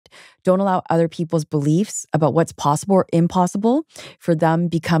Don't allow other people's beliefs about what's possible or impossible for them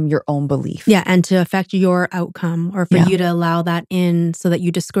become your own belief. Yeah, and to affect your outcome or for you to allow that in so that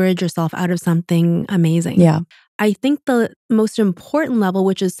you discourage yourself out of something amazing. Yeah. I think the most important level,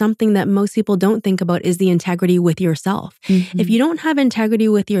 which is something that most people don't think about, is the integrity with yourself. If you don't have integrity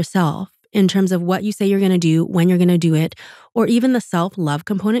with yourself in terms of what you say you're going to do, when you're going to do it, or even the self-love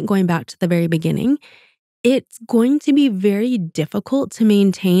component, going back to the very beginning, it's going to be very difficult to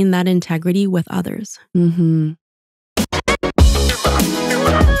maintain that integrity with others.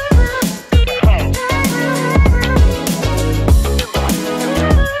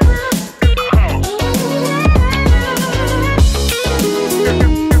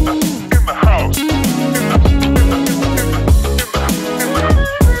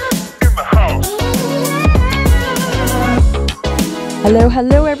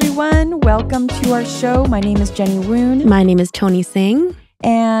 Hello, everyone. Welcome to our show. My name is Jenny Woon. My name is Toni Singh.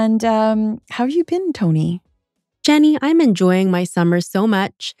 And how have you been, Toni? Jenny, I'm enjoying my summer so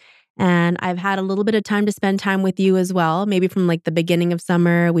much. And I've had a little bit of time to spend time with you as well. Maybe from like the beginning of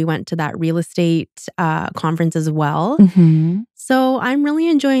summer, we went to that real estate conference as well. So I'm really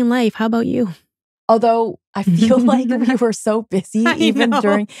enjoying life. How about you? Although I feel like we were so busy even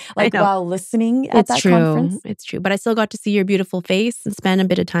during, while listening at that conference. It's true. But I still got to see your beautiful face and spend a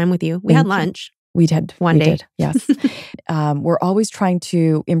bit of time with you. We had lunch. We did. One day. Yes. We're always trying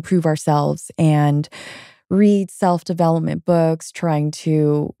to improve ourselves and read self-development books, trying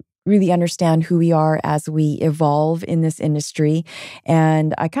to really understand who we are as we evolve in this industry.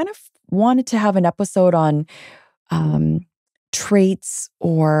 And I kind of wanted to have an episode on traits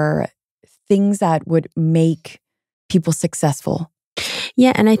or things that would make people successful.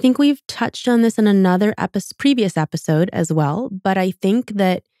 Yeah, and I think we've touched on this in another previous episode as well. But I think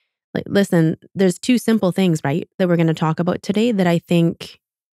that, listen, there's two simple things, right, that we're going to talk about today that I think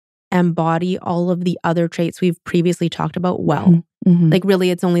embody all of the other traits we've previously talked about well. Really,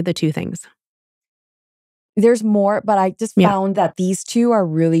 it's only the two things. There's more, but I just found that these two are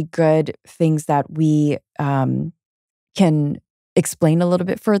really good things that we can explain a little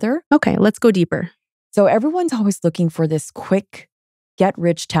bit further. Okay, let's go deeper. So everyone's always looking for this quick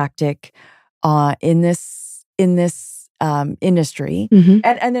get-rich tactic in this industry.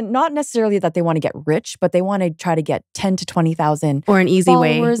 And then not necessarily that they want to get rich, but they want to try to get 10 to 20,000 or an easy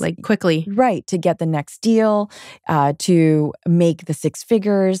followers, way, like quickly. Right, to get the next deal, to make the six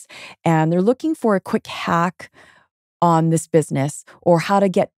figures. And they're looking for a quick hack on this business or how to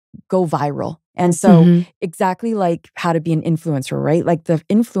go viral. And so exactly like how to be an influencer, right? Like the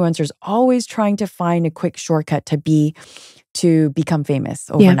influencer's always trying to find a quick shortcut to become famous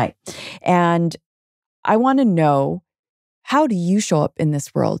overnight. And I want to know, how do you show up in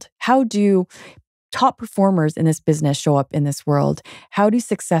this world? How do top performers in this business show up in this world? How do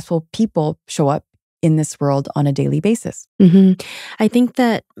successful people show up in this world on a daily basis? I think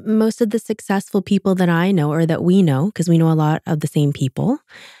that most of the successful people that I know or that we know, because we know a lot of the same people,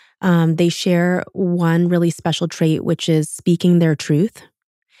 they share one really special trait, which is speaking their truth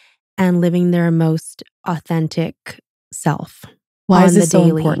and living their most authentic self. Why is this so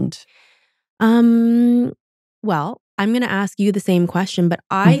important? Well, I'm going to ask you the same question, but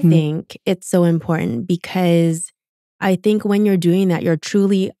I think it's so important because I think when you're doing that, you're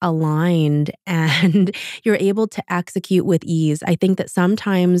truly aligned and you're able to execute with ease. I think that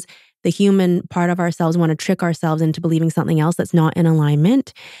sometimes the human part of ourselves want to trick ourselves into believing something else that's not in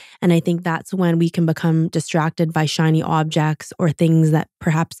alignment. And I think that's when we can become distracted by shiny objects or things that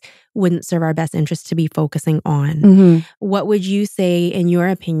perhaps wouldn't serve our best interest to be focusing on. What would you say, in your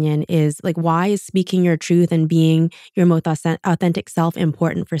opinion, is why is speaking your truth and being your most authentic self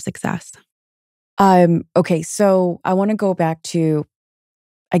important for success? Okay, so I want to go back to,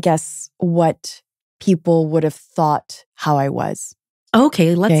 I guess, what people would have thought how I was.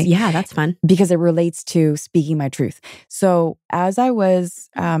 Okay, that's fun. Because it relates to speaking my truth. So as I was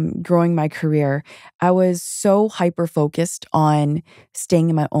growing my career, I was so hyper-focused on staying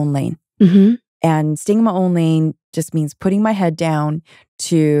in my own lane. And staying in my own lane just means putting my head down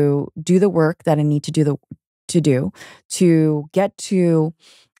to do the work that I need to do to get to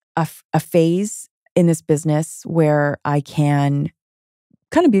a phase in this business where I can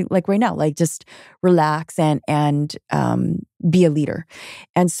kind of be like right now, just relax and be a leader.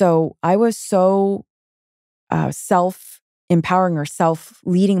 And so I was so self-empowering or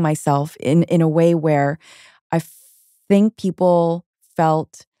self-leading myself in a way where I think people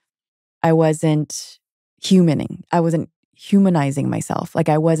felt I wasn't humanizing myself.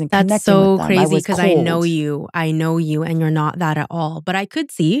 I wasn't connecting with them. That's so crazy because I know you, and you're not that at all. But I could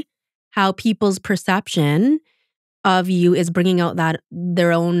see how people's perception of you is bringing out that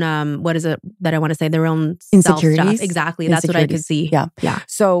their own, what is it that I want to say? Their own Insecurities. self-stuff. Exactly. That's what I could see. Yeah. Yeah.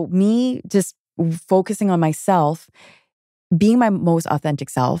 So me just focusing on myself, being my most authentic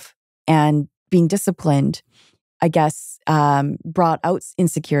self and being disciplined, I guess, brought out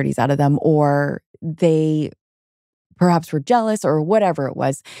insecurities out of them, or they perhaps were jealous or whatever it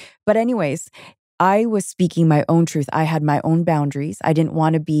was. But anyways, I was speaking my own truth. I had my own boundaries. I didn't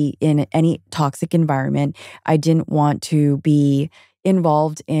want to be in any toxic environment. I didn't want to be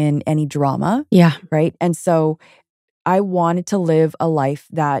involved in any drama. Yeah. Right. And so I wanted to live a life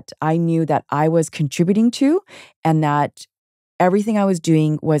that I knew that I was contributing to, and that everything I was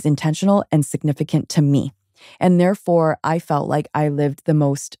doing was intentional and significant to me. And therefore, I felt like I lived the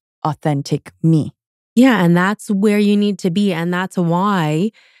most authentic me. Yeah. And that's where you need to be. And that's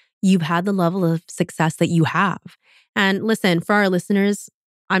why you've had the level of success that you have. And listen, for our listeners,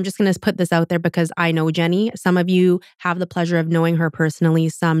 I'm just going to put this out there because I know Jenny. Some of you have the pleasure of knowing her personally,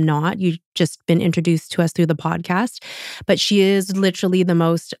 some not. You've just been introduced to us through the podcast. But she is literally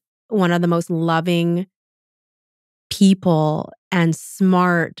one of the most loving people and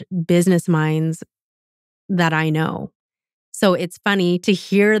smart business minds that I know. So it's funny to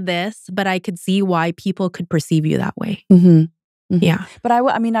hear this, but I could see why people could perceive you that way. Mm-hmm. Mm-hmm. Yeah. But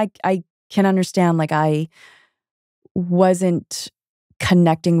I mean, I can understand, like, I wasn't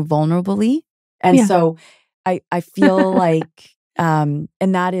connecting vulnerably. And so I feel like, and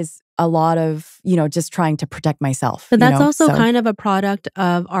that is a lot of, just trying to protect myself. But that's also kind of a product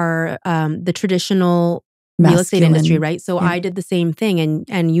of our, the traditional real estate industry, right? So I did the same thing.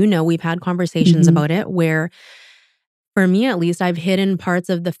 And we've had conversations about it where, for me, at least, I've hidden parts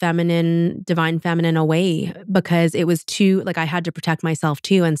of the feminine, divine feminine away because it was too, like, I had to protect myself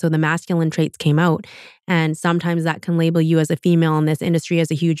too. And so the masculine traits came out. And sometimes that can label you as a female in this industry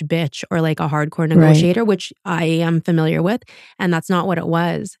as a huge bitch or like a hardcore negotiator, which I am familiar with. And that's not what it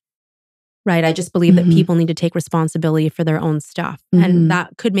was, right? I just believe that people need to take responsibility for their own stuff. And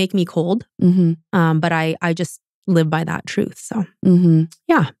that could make me cold. But I just live by that truth. So,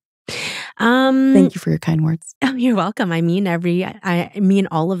 yeah. Thank you for your kind words. Oh, you're welcome. I mean I mean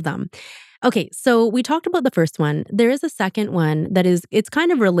all of them. Okay, so we talked about the first one. There is a second one that it's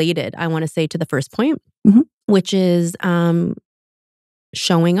kind of related, I want to say, to the first point, which is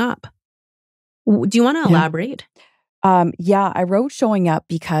showing up. Do you want to elaborate? Yeah, I wrote showing up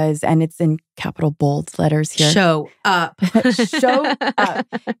because, and it's in capital bold letters here. Show up. Show up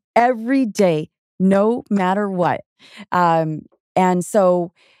every day, no matter what. And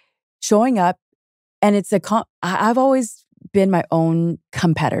so showing up, and I've always been my own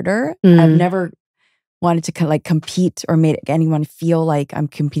competitor. I've never wanted to compete or made anyone feel like I'm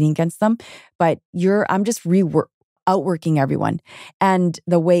competing against them. But I'm just outworking everyone. And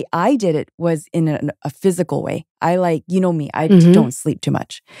the way I did it was in a physical way. I me, I don't sleep too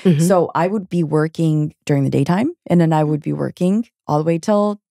much. So I would be working during the daytime, and then I would be working all the way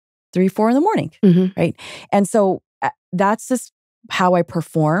till 3, 4 in the morning. Right. And so that's just how I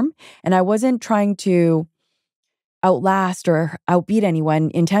perform. And I wasn't trying to outlast or outbeat anyone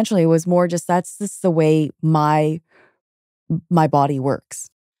intentionally. It was more just, that's just the way my body works.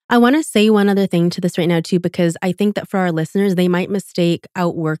 I want to say one other thing to this right now too, because I think that for our listeners, they might mistake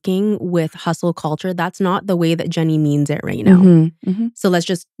outworking with hustle culture. That's not the way that Jenny means it right now. So let's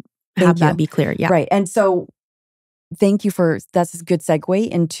just have that be clear. Yeah. Right. And so thank you that's a good segue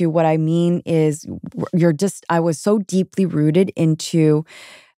into what I mean is I was so deeply rooted into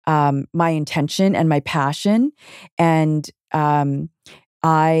my intention and my passion. And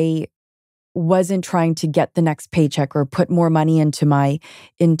I wasn't trying to get the next paycheck or put more money into my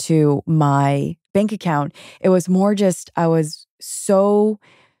bank account. It was more just, I was so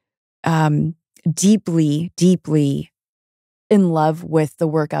deeply in love with the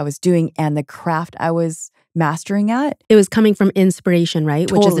work I was doing and the craft I was mastering at. It was coming from inspiration, right?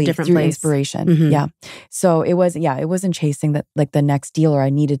 Totally, which is a different through place. Inspiration. Yeah. So it wasn't chasing the next deal, or I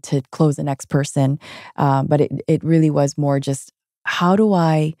needed to close the next person. But it really was more just, how do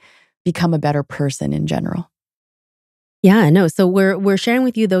I become a better person in general? Yeah, no. So we're sharing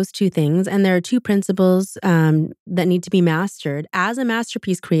with you those two things, and there are two principles that need to be mastered as a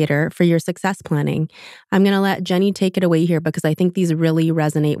masterpiece creator for your success planning. I'm going to let Jenny take it away here because I think these really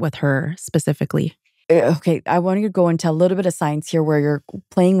resonate with her specifically. Okay, I want you to go into a little bit of science here where you're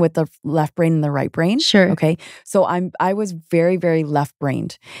playing with the left brain and the right brain. Sure. Okay, so I was very, very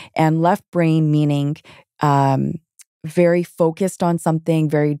left-brained, and left brain meaning very focused on something,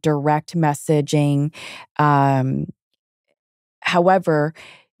 very direct messaging. However,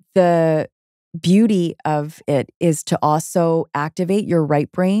 the beauty of it is to also activate your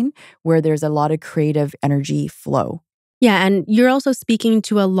right brain where there's a lot of creative energy flow. Yeah, and you're also speaking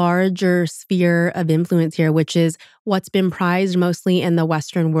to a larger sphere of influence here, which is what's been prized mostly in the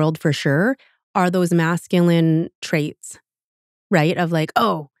Western world for sure, are those masculine traits, right? Of like,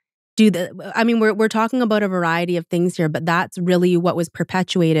 oh, I mean, we're talking about a variety of things here, but that's really what was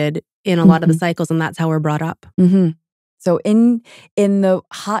perpetuated in a lot of the cycles, and that's how we're brought up. So in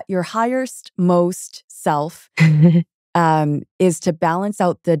your highest most self is to balance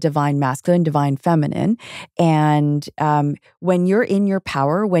out the divine masculine, divine feminine. And when you're in your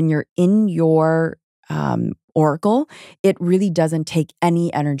power, when you're in your oracle, it really doesn't take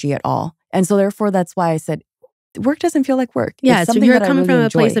any energy at all. And so therefore, that's why I said, work doesn't feel like work. Yeah, it's so something you're that coming I really from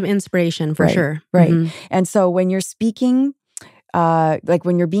enjoy. a place of inspiration for sure. Right. And so when you're speaking, like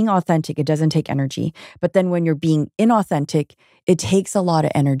when you're being authentic, it doesn't take energy. But then when you're being inauthentic, it takes a lot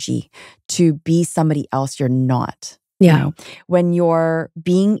of energy to be somebody else you're not. Yeah. You know? When you're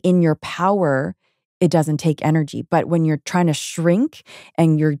being in your power, it doesn't take energy. But when you're trying to shrink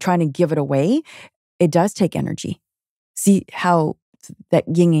and you're trying to give it away, it does take energy. See how that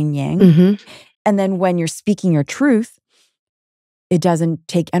yin and yang? And then when you're speaking your truth, it doesn't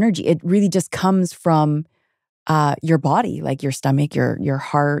take energy. It really just comes from your body, like your stomach, your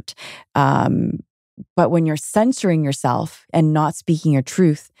heart. But when you're censoring yourself and not speaking your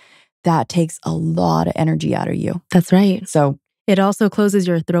truth, that takes a lot of energy out of you. That's right. So it also closes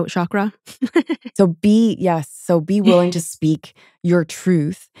your throat chakra. So be willing to speak your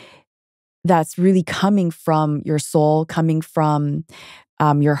truth. That's really coming from your soul, coming from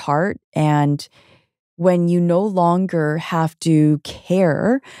your heart. And when you no longer have to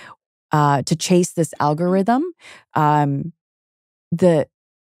care to chase this algorithm, the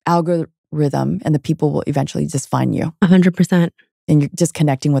algorithm and the people will eventually just find you. 100%. And you're just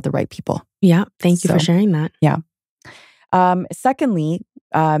connecting with the right people. Yeah. Thank you for sharing that. Yeah. Secondly,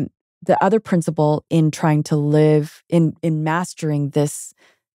 the other principle in trying to live in mastering this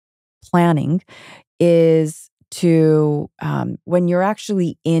planning is to, when you're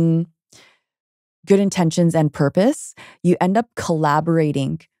actually in good intentions and purpose, you end up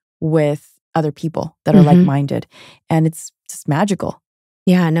collaborating with other people that are like-minded. And it's just magical.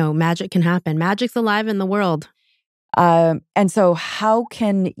 Yeah, no, magic can happen. Magic's alive in the world. And so how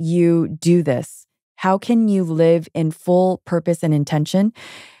can you do this? How can you live in full purpose and intention?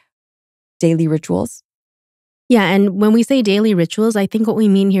 Daily rituals. Yeah, and when we say daily rituals, I think what we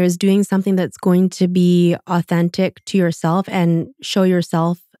mean here is doing something that's going to be authentic to yourself and show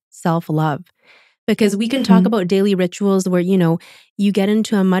yourself self-love. Because we can talk about daily rituals where, you get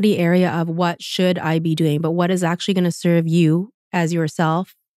into a muddy area of what should I be doing, but what is actually going to serve you as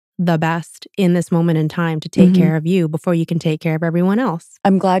yourself the best in this moment in time to take care of you before you can take care of everyone else.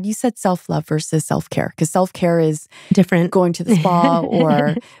 I'm glad you said self-love versus self-care, because self-care is different. Going to the spa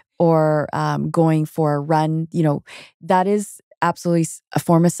or going for a run. That is absolutely a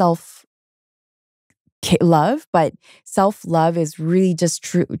form of self-love, but self-love is really just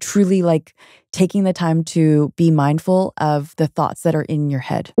truly like taking the time to be mindful of the thoughts that are in your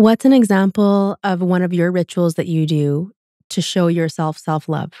head. What's an example of one of your rituals that you do to show yourself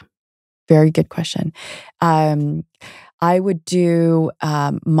self-love? Very good question. I would do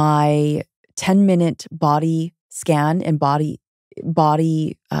my 10-minute body scan and body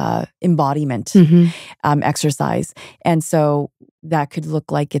embodiment exercise. And so that could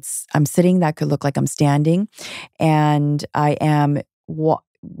look like I'm sitting, that could look like I'm standing, and I am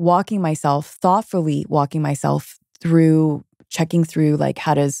thoughtfully walking myself through, checking through, like,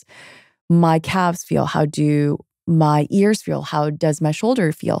 how does my calves feel? How do my ears feel? How does my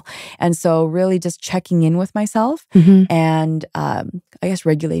shoulder feel? And so really just checking in with myself and I guess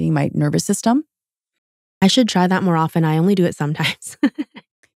regulating my nervous system. I should try that more often. I only do it sometimes.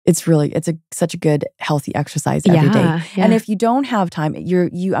 It's such a good, healthy exercise every day. Yeah. And if you don't have time,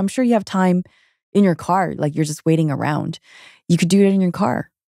 I'm sure you have time in your car, like you're just waiting around. You could do it in your car.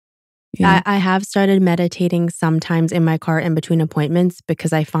 I have started meditating sometimes in my car in between appointments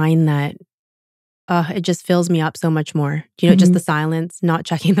because I find that it just fills me up so much more. Just the silence, not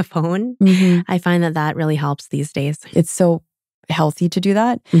checking the phone. I find that really helps these days. It's so healthy to do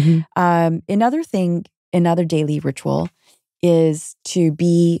that. Another daily ritual is to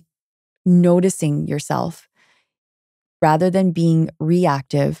be noticing yourself rather than being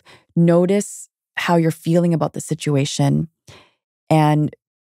reactive. Notice how you're feeling about the situation and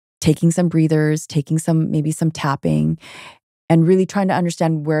taking some breathers, maybe some tapping, and really trying to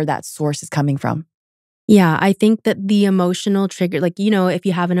understand where that source is coming from. Yeah, I think that the emotional trigger, like, if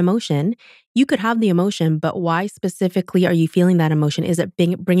you have an emotion, you could have the emotion, but why specifically are you feeling that emotion? Is it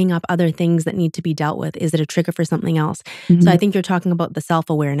bringing up other things that need to be dealt with? Is it a trigger for something else? So I think you're talking about the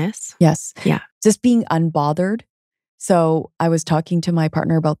self-awareness. Yes. Yeah. Just being unbothered. So I was talking to my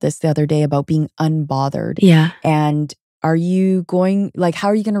partner about this the other day about being unbothered. Yeah. And how are you going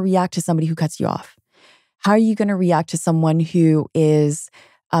to react to somebody who cuts you off? How are you going to react to someone who is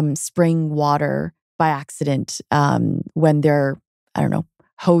spraying water by accident when they're, I don't know,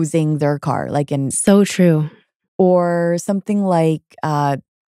 hosing their car? So true. Or something like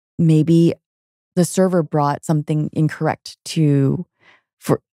maybe the server brought something incorrect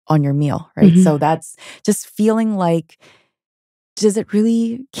on your meal, right? So that's just feeling like, does it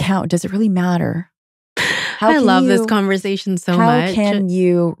really count? Does it really matter? I love this conversation so much. How can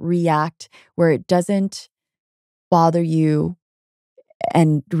you react where it doesn't bother you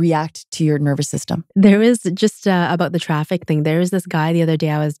and react to your nervous system? There is just about the traffic thing. There was this guy the other day,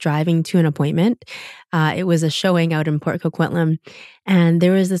 I was driving to an appointment. It was a showing out in Port Coquitlam. And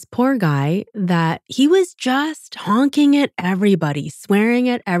there was this poor guy that he was just honking at everybody, swearing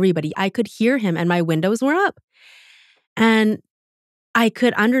at everybody. I could hear him and my windows were up. And I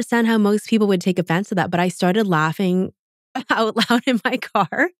could understand how most people would take offense to that, but I started laughing out loud in my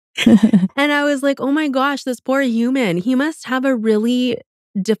car. And I was like, oh my gosh, this poor human, he must have a really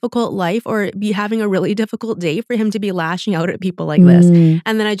difficult life or be having a really difficult day for him to be lashing out at people like this.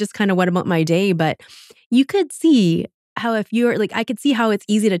 And then I just kind of went about my day. But you could see how if you're like, I could see how it's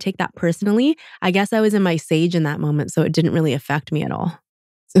easy to take that personally. I guess I was in my sage in that moment, so it didn't really affect me at all.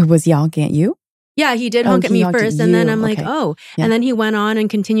 So was he honking at you? Yeah, he did honk at me first. And then I'm like, oh. Yeah. And then he went on and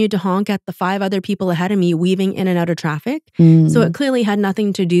continued to honk at the 5 other people ahead of me, weaving in and out of traffic. So it clearly had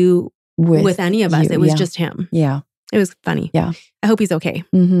nothing to do with any of us. It was just him. Yeah. It was funny. Yeah. I hope he's okay.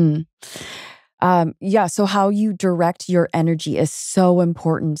 Yeah. So how you direct your energy is so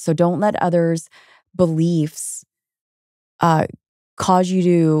important. So don't let others' beliefs cause you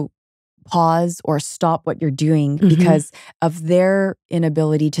to pause or stop what you're doing because of their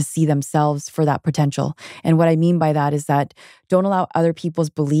inability to see themselves for that potential. And what I mean by that is that don't allow other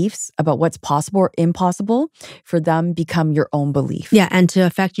people's beliefs about what's possible or impossible for them become your own belief. Yeah, and to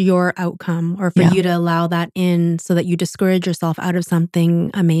affect your outcome or for you to allow that in so that you discourage yourself out of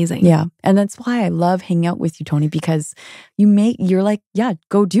something amazing. Yeah. And that's why I love hanging out with you, Toni, because you're like, yeah,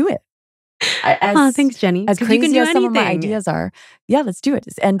 go do it. Thanks, Jenny. As crazy as some of my ideas are, yeah, let's do it.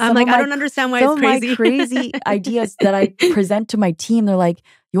 And I'm like, I don't understand why it's crazy. Some of my crazy ideas that I present to my team, they're like,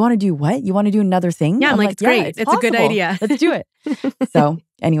 you want to do what? You want to do another thing? Yeah, I'm like, it's great. It's a good idea. Let's do it. So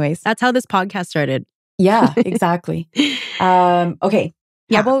anyways. That's how this podcast started. Yeah, exactly. Okay.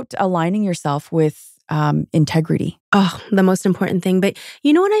 How about aligning yourself with integrity? Oh, the most important thing. But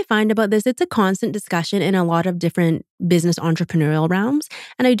you know what I find about this? It's a constant discussion in a lot of different business entrepreneurial realms.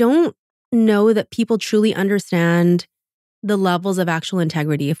 And I don't know that people truly understand the levels of actual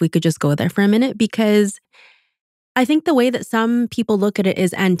integrity, if we could just go there for a minute, because I think the way that some people look at it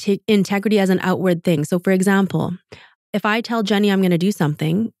is integrity as an outward thing. So for example, if I tell Jenny I'm going to do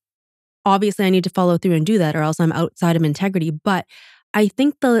something, obviously I need to follow through and do that or else I'm outside of integrity. But I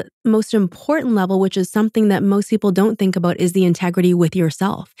think the most important level, which is something that most people don't think about, is the integrity with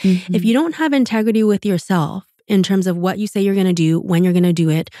yourself. If you don't have integrity with yourself, in terms of what you say you're going to do, when you're going to do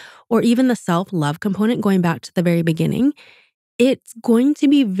it, or even the self-love component, going back to the very beginning, it's going to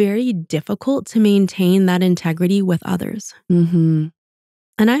be very difficult to maintain that integrity with others. And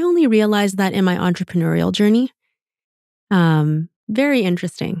I only realized that in my entrepreneurial journey. Very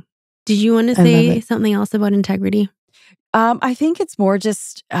interesting. Did you want to say something else about integrity? I think it's more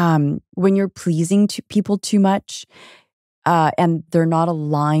just when you're pleasing to people too much and they're not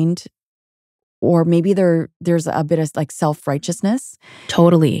aligned, or maybe there's a bit of like self-righteousness.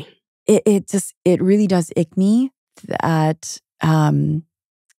 Totally. It really does ick me that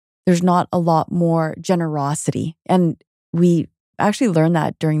there's not a lot more generosity. And we actually learned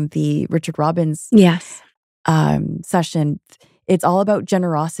that during the Richard Robbins session. It's all about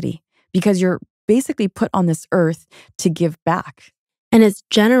generosity because you're basically put on this earth to give back. And it's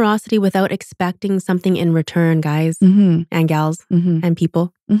generosity without expecting something in return, guys and gals and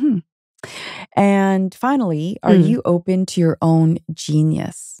people. And finally, are you open to your own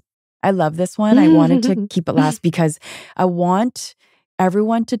genius? I love this one. I wanted to keep it last because I want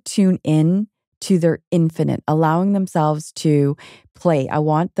everyone to tune in to their infinite, allowing themselves to play. I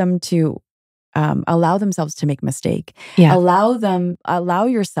want them to allow themselves to make a mistake. Allow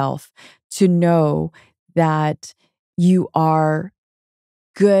yourself to know that you are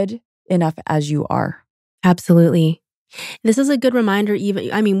good enough as you are. Absolutely. This is a good reminder,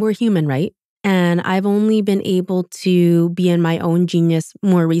 we're human, right? And I've only been able to be in my own genius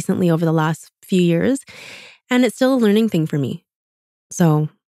more recently over the last few years. And it's still a learning thing for me. So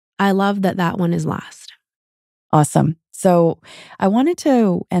I love that that one is last. Awesome. So I wanted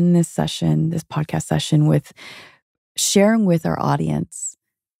to end this podcast session, with sharing with our audience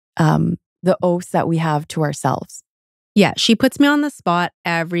the oaths that we have to ourselves. Yeah, she puts me on the spot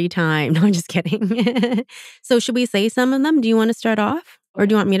every time. No, I'm just kidding. So should we say some of them? Do you want to start off or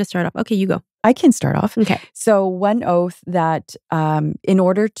do you want me to start off? Okay, you go. I can start off. Okay. So one oath that in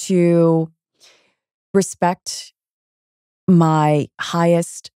order to respect my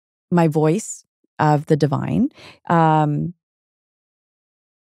voice of the divine, one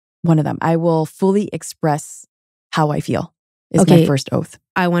of them, I will fully express how I feel, is my first oath.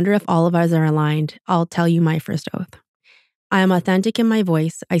 I wonder if all of us are aligned. I'll tell you my first oath. I am authentic in my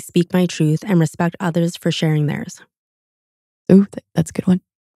voice. I speak my truth and respect others for sharing theirs. Ooh, that's a good one.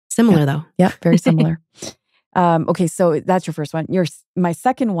 Similar though. Yeah, very similar. Okay, so that's your first one. My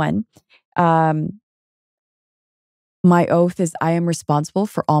second one, my oath is I am responsible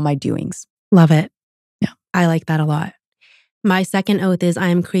for all my doings. Love it. Yeah. I like that a lot. My second oath is I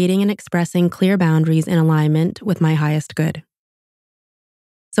am creating and expressing clear boundaries in alignment with my highest good.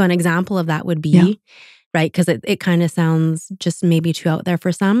 So an example of that would be, right, because it kind of sounds just maybe too out there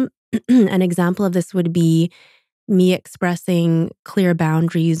for some. An example of this would be me expressing clear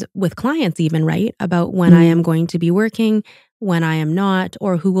boundaries with clients even, right? About when I am going to be working, when I am not,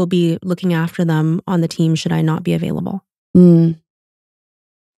 or who will be looking after them on the team should I not be available.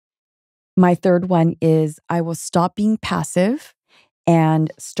 My third one is I will stop being passive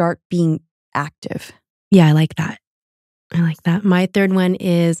and start being active. Yeah, I like that. I like that. My third one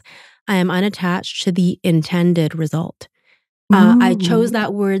is I am unattached to the intended result. I chose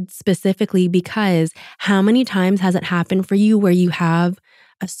that word specifically because how many times has it happened for you where you have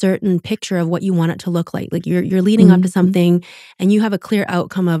a certain picture of what you want it to look like? Like you're leading up to something and you have a clear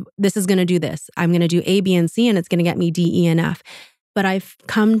outcome of this is going to do this. I'm going to do A, B, and C, and it's going to get me D, E, and F. But I've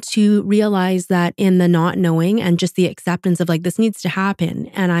come to realize that in the not knowing and just the acceptance of like, this needs to happen.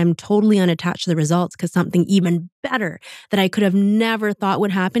 And I'm totally unattached to the results because something even better that I could have never thought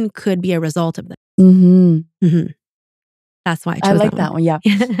would happen could be a result of this. That's why I chose I like that one. Yeah.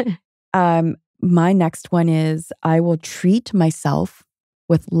 My next one is I will treat myself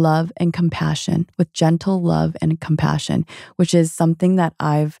with love and compassion, with gentle love and compassion, which is something that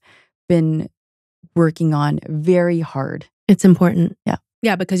I've been working on very hard. It's important. Yeah.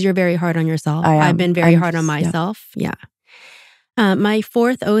 Yeah, because you're very hard on yourself. I am. I've been very hard on myself. Yeah. My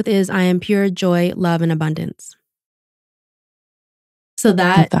fourth oath is I am pure joy, love, and abundance. So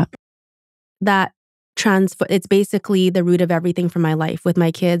it's basically the root of everything for my life with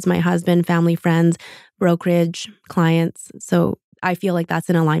my kids, my husband, family, friends, brokerage, clients. So I feel like that's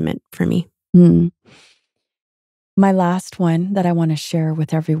in alignment for me. My last one that I want to share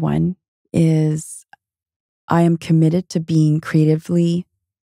with everyone is I am committed to be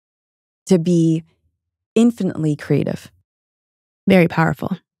infinitely creative. Very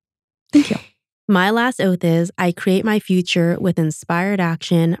powerful. Thank you. My last oath is I create my future with inspired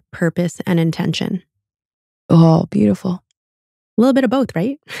action, purpose, and intention. Oh, beautiful. A little bit of both,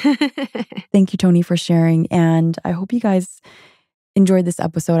 right? Thank you, Toni, for sharing. And I hope you guys enjoyed this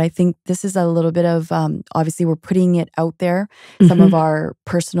episode. I think this is a little bit of, obviously, we're putting it out there, some of our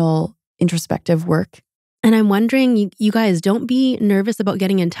personal introspective work. And I'm wondering, you guys, don't be nervous about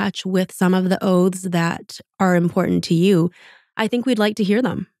getting in touch with some of the oaths that are important to you. I think we'd like to hear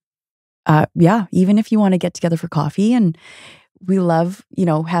them. Yeah, even if you want to get together for coffee. And we love,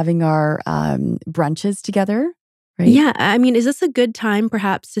 having our brunches together, right? Yeah, I mean, is this a good time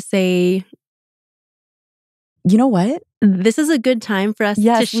perhaps to say, you know what? This is a good time for us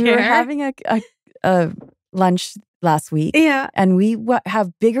to share. We were having a lunch last week. Yeah. And we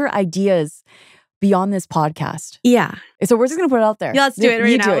have bigger ideas beyond this podcast. Yeah. So we're just going to put it out there. Yeah, let's do it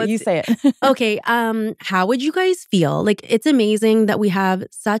right now. You say it. Okay. How would you guys feel? Like, it's amazing that we have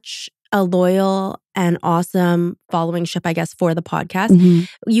such a loyal and awesome followingship, I guess, for the podcast.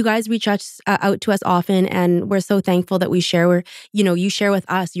 You guys reach out to us often, and we're so thankful that we share, you share with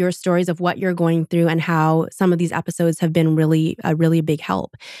us your stories of what you're going through and how some of these episodes have been really a really big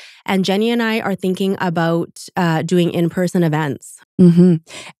help. And Jenny and I are thinking about doing in-person events. And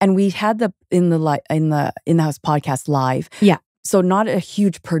we had the in the house podcast live. Yeah. So not a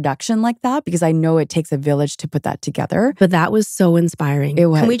huge production like that, because I know it takes a village to put that together. But that was so inspiring. It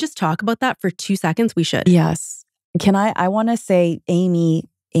was. Can we just talk about that for 2 seconds? We should. Yes. I want to say Amy,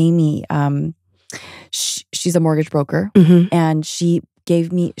 she's a mortgage broker, and she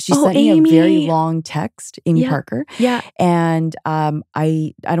gave me, she Oh, sent me a very Amy. long text, Amy Yeah. Parker. Yeah. And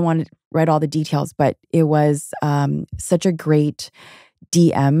I don't want to write all the details, but it was such a great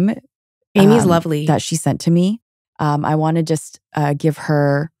DM Amy's lovely. that she sent to me. I want to just give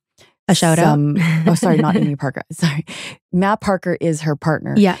her a shout out. Oh, sorry, not Amy Parker. Sorry. Matt Parker is her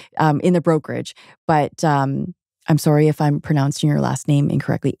partner Yeah. in the brokerage. But I'm sorry if I'm pronouncing your last name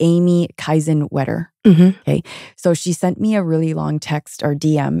incorrectly. Amy Kaisenwetter. Okay. So she sent me a really long text or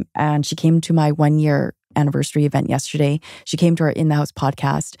DM, and she came to my 1-year anniversary event yesterday. She came to our In the House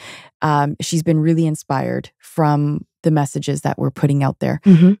podcast. She's been really inspired from the messages that we're putting out there.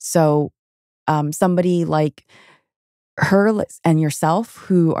 So somebody like her and yourself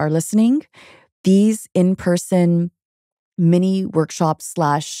who are listening, these in-person mini workshops /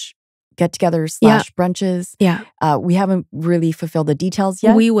 get-togethers / brunches. Yeah. We haven't really fulfilled the details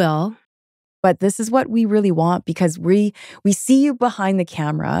yet. We will. But this is what we really want, because we see you behind the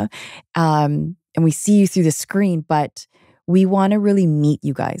camera and we see you through the screen, but we want to really meet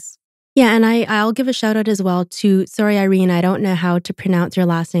you guys. Yeah, and I'll give a shout out as well to, sorry, Irene, I don't know how to pronounce your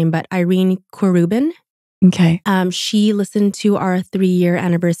last name, but Irene Korubin. Okay. She listened to our 3-year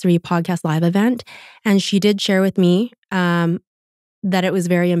anniversary podcast live event, and she did share with me that it was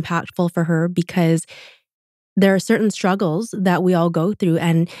very impactful for her because there are certain struggles that we all go through.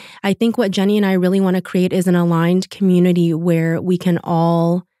 And I think what Jenny and I really want to create is an aligned community where we can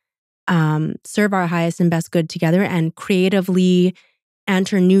all serve our highest and best good together and creatively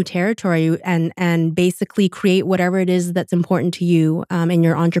enter new territory and basically create whatever it is that's important to you in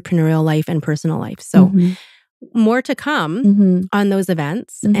your entrepreneurial life and personal life. So more to come on those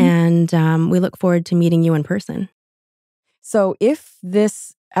events. And we look forward to meeting you in person. So if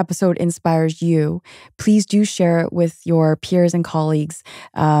this episode inspires you, please do share it with your peers and colleagues.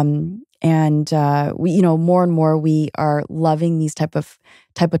 And we, more and more, we are loving these type of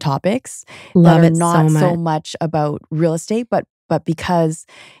topics that are not so much about real estate, but because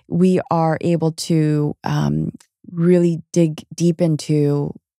we are able to really dig deep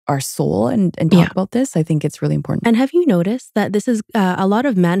into our soul and talk about this, I think it's really important. And have you noticed that this is a lot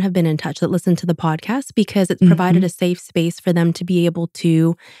of men have been in touch that listen to the podcast because it's provided a safe space for them to be able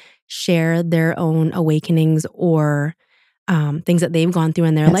to share their own awakenings or things that they've gone through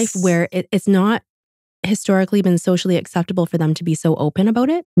in their life where it's not historically been socially acceptable for them to be so open about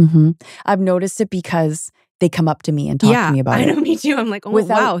it. I've noticed it because they come up to me and talk to me about it. I know, me too. I'm like, oh,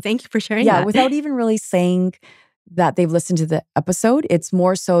 wow, thank you for sharing that. Yeah, without even really saying that they've listened to the episode. It's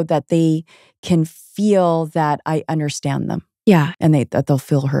more so that they can feel that I understand them. Yeah. And that they'll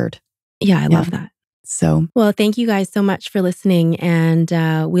feel heard. Yeah, I love that. So, well, thank you guys so much for listening. And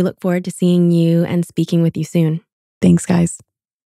we look forward to seeing you and speaking with you soon. Thanks, guys.